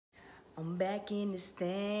I'm back in this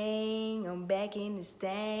thing, I'm back in this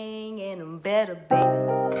thing, and I'm better, baby.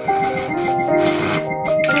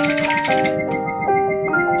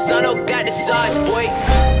 Sono got the sauce, boy.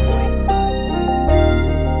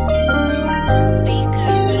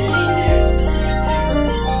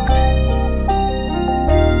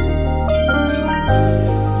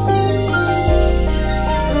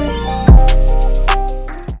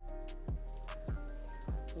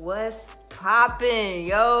 What's poppin',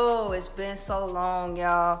 yo? It's been so long,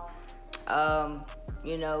 y'all.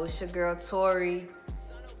 You know, it's your girl Tori.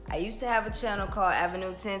 I used to have a channel called Avenue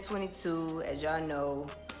 1022. As y'all know,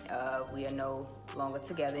 we are no longer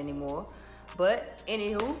together anymore. But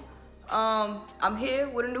anywho, I'm here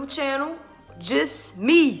with a new channel. Just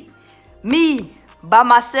me by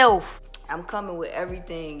myself. I'm coming with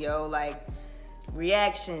everything, yo, like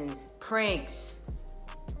reactions, pranks,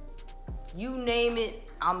 you name it,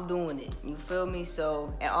 I'm doing it. You feel me?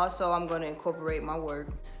 So, and also I'm gonna incorporate my work.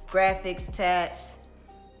 Graphics, tats,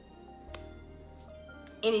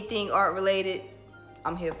 anything art related,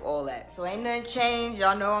 I'm here for all that. So ain't nothing changed.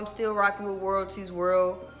 Y'all know I'm still rocking with Worldties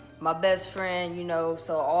World, my best friend, you know,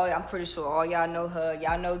 so I'm pretty sure all y'all know her.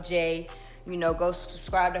 Y'all know Jay, you know, go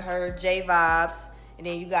subscribe to her, Jay Vibes. And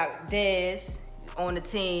then you got Dez on the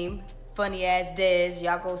team, funny ass Dez.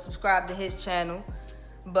 Y'all go subscribe to his channel.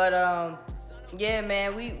 But yeah,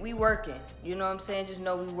 man, we working. You know what I'm saying? Just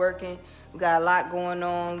know we working. We got a lot going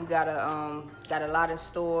on. We got a lot in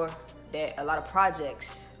store, a lot of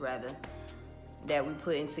projects rather that we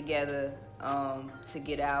putting together to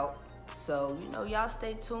get out. So, you know, y'all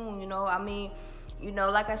stay tuned. You know, I mean, you know,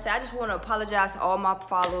 like I said, I just want to apologize to all my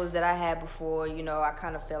followers that I had before. You know, I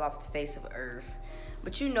kind of fell off the face of the earth.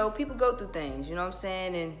 But you know, people go through things, you know what I'm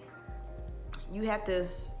saying? And you have to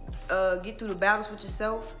get through the battles with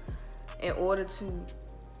yourself in order to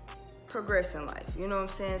progress in life. You know what I'm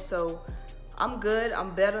saying? So I'm good, I'm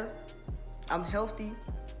better, I'm healthy.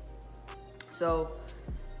 So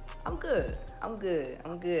I'm good, I'm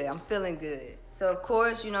feeling good. So of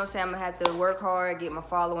course, you know what I'm saying, I'm gonna have to work hard, get my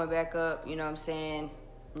following back up, you know what I'm saying?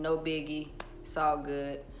 No biggie, it's all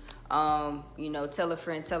good. You know, tell a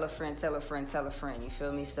friend, tell a friend, tell a friend, tell a friend, you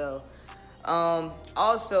feel me? So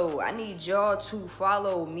also, I need y'all to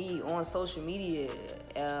follow me on social media,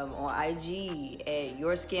 on IG at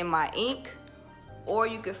Your Skin My Ink, or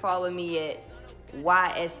you can follow me at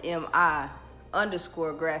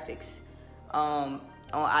YSMI_graphics on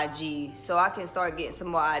IG, so I can start getting some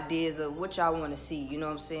more ideas of what y'all want to see. You know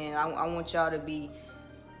what I'm saying? I want y'all to be,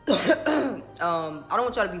 I don't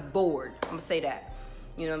want y'all to be bored. I'm gonna say that.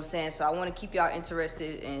 You know what I'm saying? So I want to keep y'all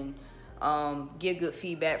interested and get good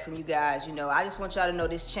feedback from you guys. You know, I just want y'all to know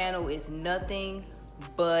this channel is nothing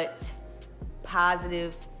but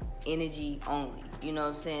positive energy only. You know what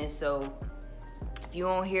I'm saying? So if you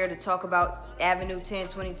on here to talk about Avenue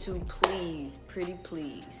 1022, please, pretty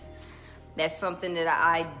please. That's something that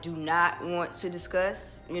I do not want to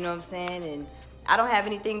discuss. You know what I'm saying? And I don't have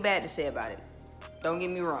anything bad to say about it. Don't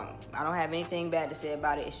get me wrong. I don't have anything bad to say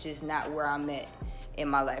about it. It's just not where I'm at in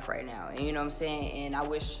my life right now. And you know what I'm saying? And I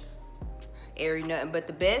wish Airy nothing but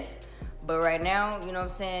the best. But right now, you know what I'm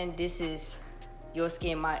saying? This is Your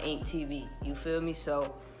Skin My Ink TV. You feel me?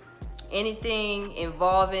 So anything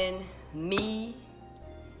involving me,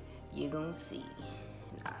 you're gonna see.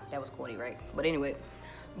 Nah, that was corny, right? But anyway.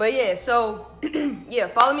 But yeah, so yeah,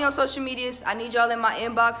 follow me on social medias. I need y'all in my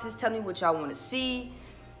inboxes. Tell me what y'all want to see.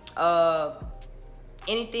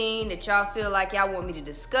 Anything that y'all feel like y'all want me to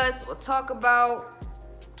discuss or talk about,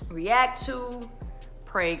 react to,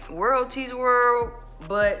 prank Worldties World.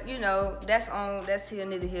 But you know, that's here,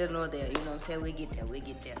 neither here nor there. You know what I'm saying? We get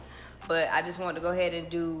there. But I just wanted to go ahead and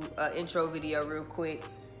do an intro video real quick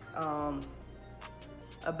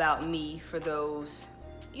about me for those.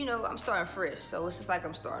 You know, I'm starting fresh, so it's just like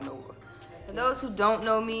I'm starting over. For those who don't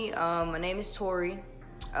know me, my name is Tori.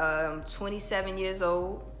 I'm 27 years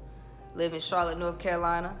old, live in Charlotte, North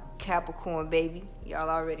Carolina, Capricorn baby. Y'all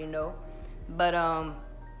already know. But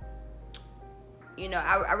you know,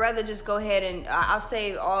 I'd rather just go ahead and I'll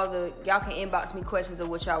save all the, y'all can inbox me questions of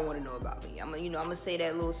what y'all want to know about me. I'm gonna say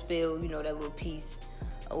that little spill, you know, that little piece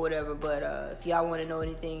or whatever. But if y'all want to know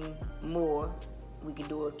anything more, we can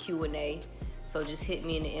do a Q&A. So just hit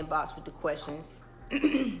me in the inbox with the questions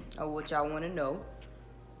or what y'all want to know.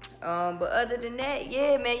 But other than that,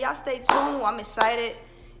 yeah, man, y'all stay tuned. I'm excited.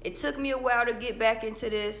 It took me a while to get back into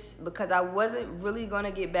this because I wasn't really going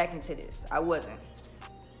to get back into this. I wasn't.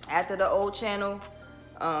 After the old channel,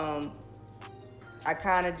 I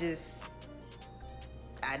just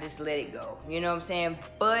let it go. You know what I'm saying?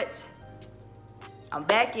 But I'm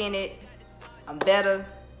back in it. I'm better,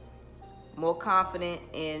 more confident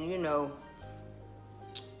in, you know,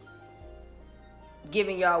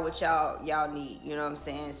 giving y'all what y'all need, you know what I'm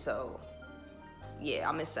saying? So yeah,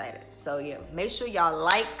 I'm excited. So yeah, make sure y'all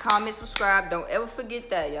like, comment, subscribe. Don't ever forget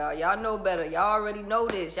that, y'all. Y'all know better. Y'all already know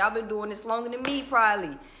this. Y'all been doing this longer than me,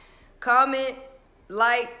 probably. Comment,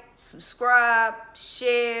 like, subscribe,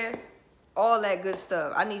 share, all that good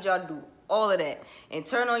stuff. I need y'all to do all of that. And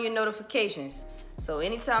turn on your notifications. So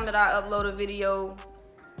anytime that I upload a video,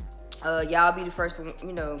 y'all be the first one,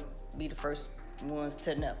 you know, be the first ones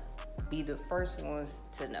to know. Be the first ones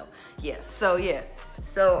to know. Yeah, so yeah.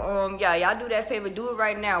 So yeah, y'all do that favor. Do it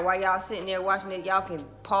right now. While y'all sitting there watching it, y'all can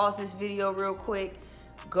pause this video real quick.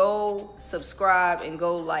 Go subscribe and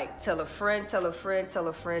go like. Tell a friend, tell a friend, tell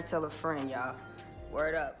a friend, tell a friend, y'all.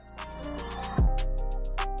 Word up.